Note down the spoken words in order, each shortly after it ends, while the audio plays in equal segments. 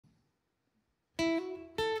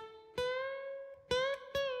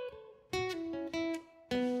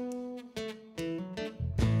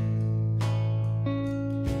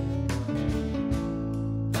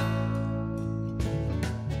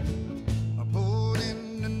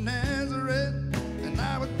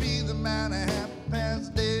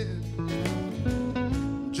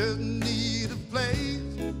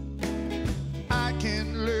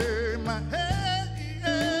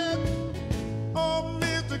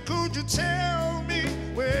Could you tell me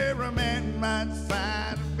where a man might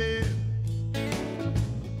find a bed?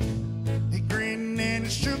 He grinned and he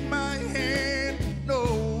shook my hand. No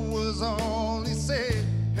was all he said.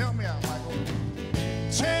 Help me out, Michael.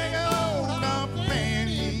 Take out our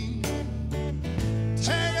fanny,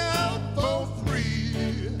 take out for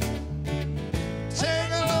free,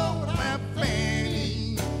 take out my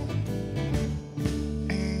fanny,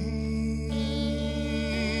 and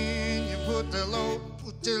you put the load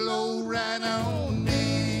right on me.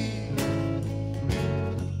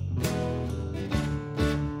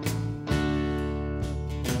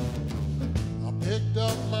 I picked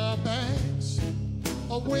up my bags,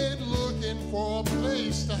 I went looking for a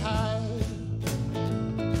place to hide.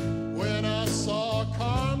 When I saw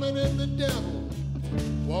Carmen and the devil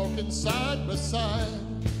walking side by side,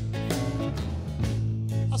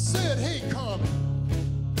 I said, hey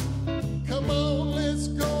Carmen, come on, let's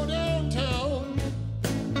go downtown.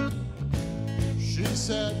 She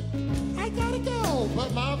said, I gotta go,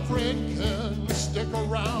 but my friend can stick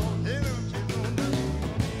around.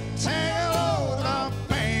 Take out our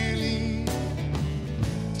fanny,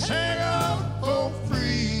 take out for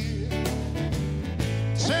free,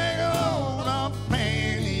 take out our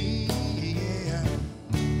fanny, yeah.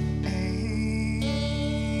 And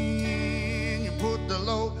you put the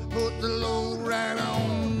load right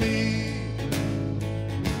on me.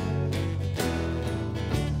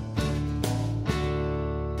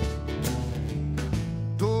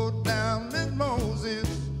 Go down with Moses,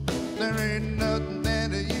 there ain't nothing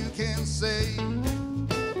that you can say.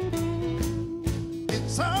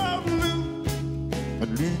 It's all blue, but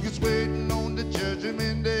Luke is waiting on the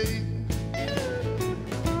judgment day.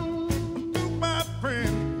 To my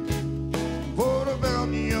friend, what about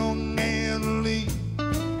young and Lee?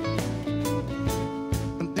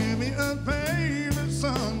 Do me a favor,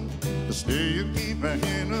 son, stay and keep a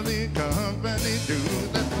hand of the company. Do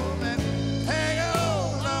that for that. Hang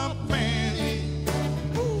on, our fanny.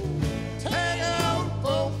 Take out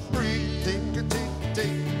for free.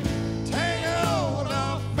 Take out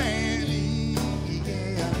our fanny,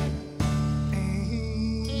 yeah.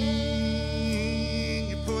 And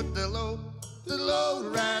you put the load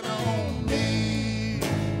right on me.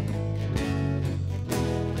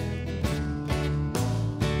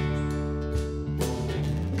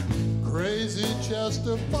 Crazy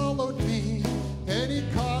Chester followed me, and he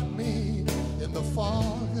caught me in the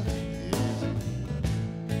fog.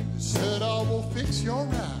 He said, I will fix your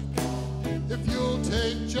rack if you'll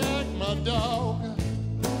take Jack, my dog.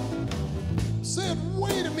 Said,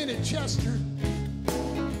 wait a minute, Chester,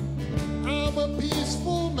 I'm a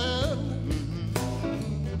peaceful man.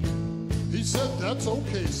 He said, that's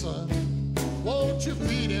okay, son. Won't you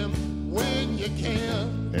feed him when you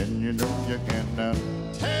can? And you know you can now.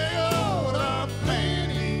 Take out our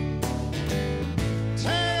fanny, take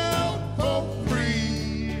out for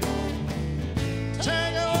free,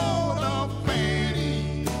 take out our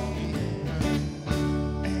fanny,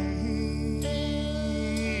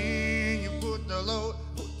 and you put the load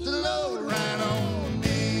right on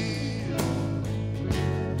me.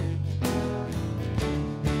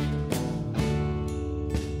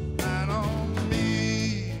 Right on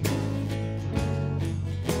me.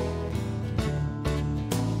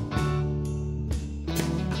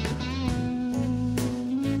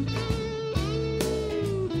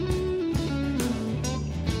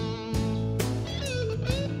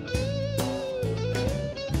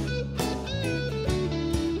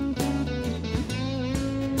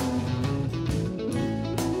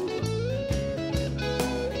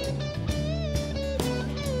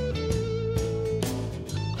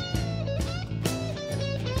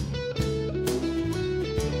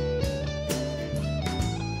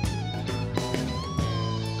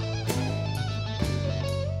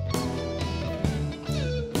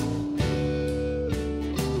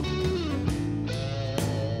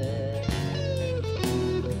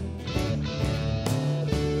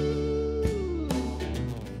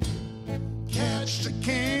 Catch the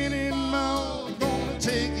cannonball, gonna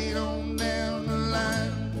take it on down the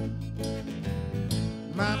line.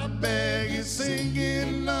 My bag is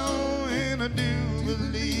sinking low, and I do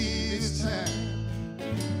believe it's time.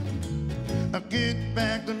 I'll get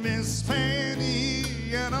back to Miss Fanny,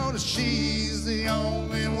 I know that she's the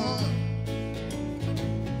only one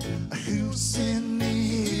who sent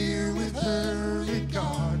me here with her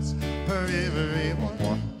regards, her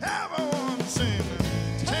everyone. Everyone sing.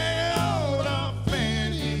 Take out our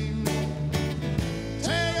fanny,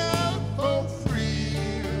 take out for free,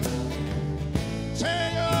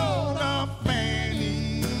 take out our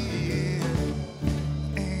fanny, yeah.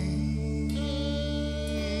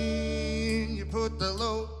 And you put put the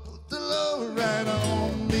load right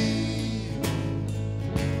on.